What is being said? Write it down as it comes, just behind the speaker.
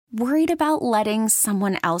Worried about letting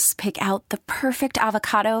someone else pick out the perfect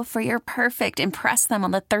avocado for your perfect impress them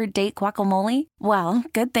on the third date guacamole? Well,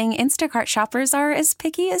 good thing Instacart shoppers are as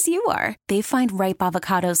picky as you are. They find ripe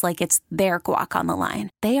avocados like it's their guac on the line.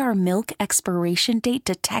 They are milk expiration date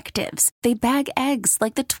detectives. They bag eggs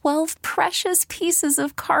like the 12 precious pieces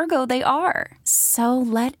of cargo they are. So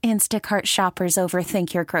let Instacart shoppers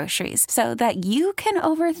overthink your groceries so that you can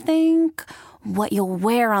overthink what you'll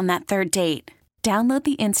wear on that third date. Download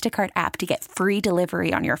the Instacart app to get free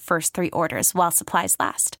delivery on your first 3 orders while supplies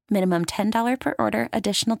last. Minimum $10 per order.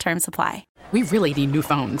 Additional terms apply. We really need new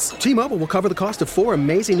phones. T-Mobile will cover the cost of 4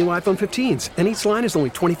 amazing new iPhone 15s, and each line is only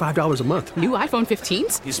 $25 a month. New iPhone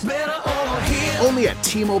 15s? It's better over here. Only at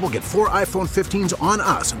T-Mobile, get 4 iPhone 15s on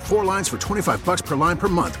us and 4 lines for $25 per line per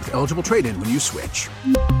month with eligible trade-in when you switch.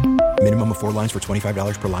 Minimum of 4 lines for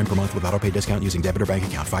 $25 per line per month with autopay discount using debit or bank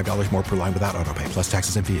account. $5 more per line without autopay, plus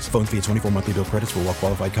taxes and fees. Phone fee at 24 monthly bill credits for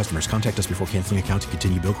well-qualified customers. Contact us before canceling account to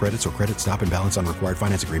continue bill credits or credit stop and balance on required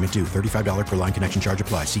finance agreement due. $35 per line connection charge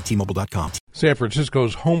applies. See T-Mobile.com. San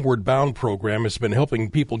Francisco's Homeward Bound program has been helping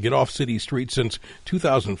people get off city streets since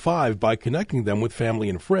 2005 by connecting them with family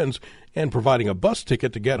and friends and providing a bus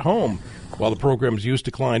ticket to get home. While the program's use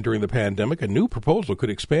declined during the pandemic, a new proposal could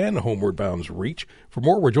expand Homeward Bound's reach. For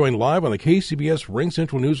more, we're joined live on the KCBS Ring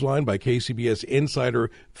Central Newsline by KCBS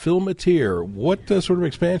insider Phil Matier. What sort of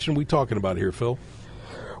expansion are we talking about here, Phil?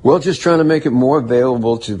 Well, just trying to make it more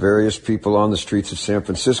available to various people on the streets of San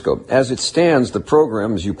Francisco. As it stands, the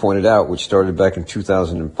program, as you pointed out, which started back in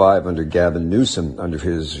 2005 under Gavin Newsom, under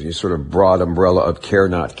his sort of broad umbrella of Care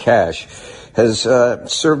Not Cash, has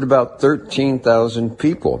served about 13,000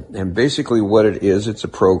 people. And basically what it is, it's a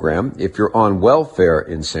program. If you're on welfare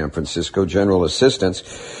in San Francisco, general assistance,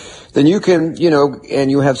 then you can, and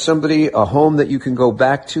you have somebody, a home that you can go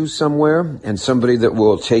back to somewhere, and somebody that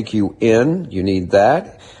will take you in. You need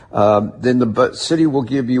that. Then the city will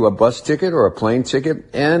give you a bus ticket or a plane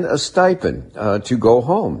ticket and a stipend to go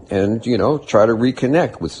home and, try to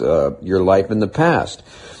reconnect with your life in the past.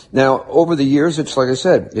 Now, over the years, it's like I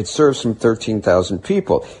said, it serves some 13,000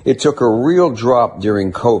 people. It took a real drop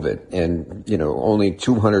during COVID, and, only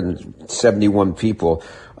 271 people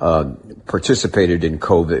participated in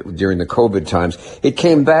COVID during the COVID times. It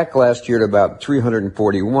came back last year to about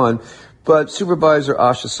 341. But Supervisor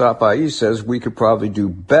Asha Sapai says we could probably do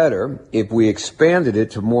better if we expanded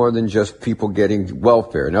it to more than just people getting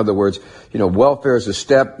welfare. In other words, welfare is a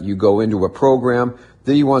step. You go into a program.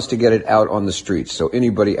 Then he wants to get it out on the streets. So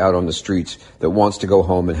anybody out on the streets that wants to go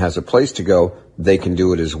home and has a place to go, they can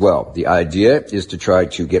do it as well. The idea is to try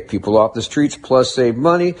to get people off the streets plus save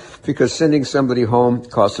money, because sending somebody home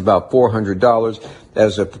costs about $400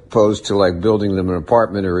 as opposed to like building them an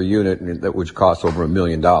apartment or a unit that which costs over $1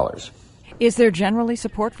 million. Is there generally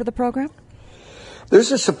support for the program?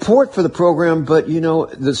 There's a support for the program, but,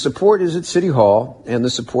 the support is at City Hall and the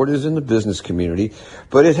support is in the business community,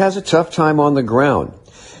 but it has a tough time on the ground.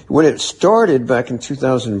 When it started back in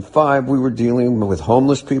 2005, we were dealing with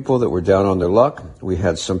homeless people that were down on their luck. We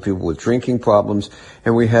had some people with drinking problems,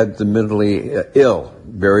 and we had the mentally ill,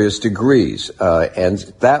 various degrees. And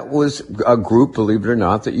that was a group, believe it or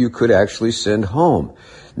not, that you could actually send home.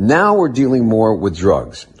 Now we're dealing more with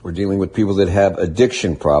drugs. We're dealing with people that have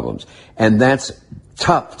addiction problems. And that's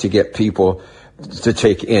tough to get people to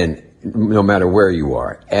take in, no matter where you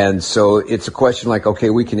are. And so it's a question like, okay,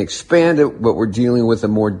 we can expand it, but we're dealing with a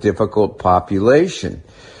more difficult population.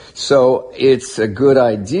 So it's a good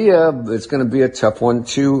idea, but it's going to be a tough one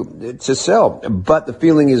to sell. But the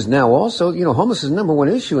feeling is now also, homeless is the number one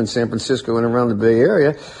issue in San Francisco and around the Bay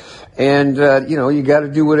Area. And, you got to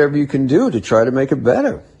do whatever you can do to try to make it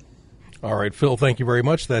better. All right, Phil, thank you very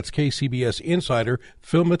much. That's KCBS insider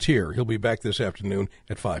Phil Matier. He'll be back this afternoon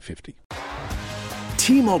at 5:50.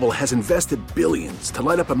 T-Mobile has invested billions to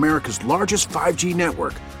light up America's largest 5G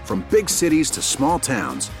network, from big cities to small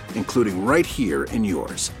towns, including right here in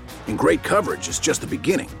yours. And great coverage is just the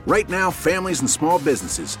beginning. Right now, families and small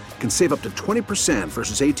businesses can save up to 20%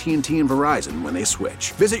 versus AT&T and Verizon when they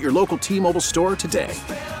switch. Visit your local T-Mobile store today.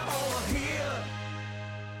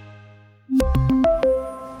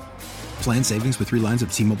 Plan savings with 3 lines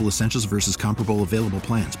of T-Mobile Essentials versus comparable available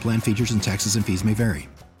plans. Plan features and taxes and fees may vary.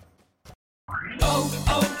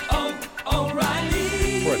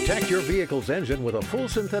 O'Reilly. Protect your vehicle's engine with a full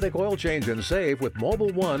synthetic oil change and save with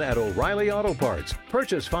Mobil 1 at O'Reilly Auto Parts.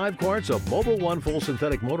 Purchase 5 quarts of Mobil 1 full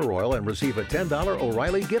synthetic motor oil and receive a $10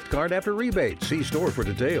 O'Reilly gift card after rebate. See store for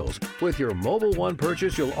details. With your Mobil 1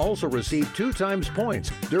 purchase, you'll also receive 2 times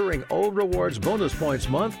points during O Rewards Bonus Points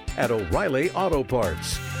Month at O'Reilly Auto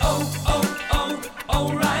Parts.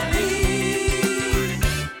 O'Reilly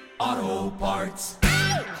Auto Parts.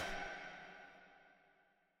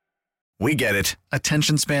 We get it.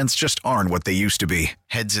 Attention spans just aren't what they used to be.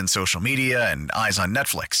 Heads in social media and eyes on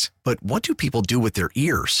Netflix. But what do people do with their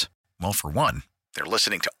ears? Well, for one, they're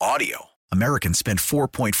listening to audio. Americans spend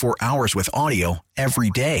 4.4 hours with audio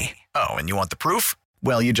every day. Oh, and you want the proof?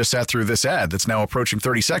 Well, you just sat through this ad that's now approaching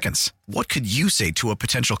 30 seconds. What could you say to a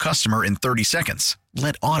potential customer in 30 seconds?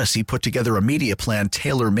 Let Odyssey put together a media plan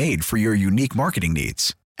tailor-made for your unique marketing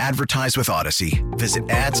needs. Advertise with Odyssey. Visit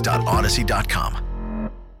ads.odyssey.com.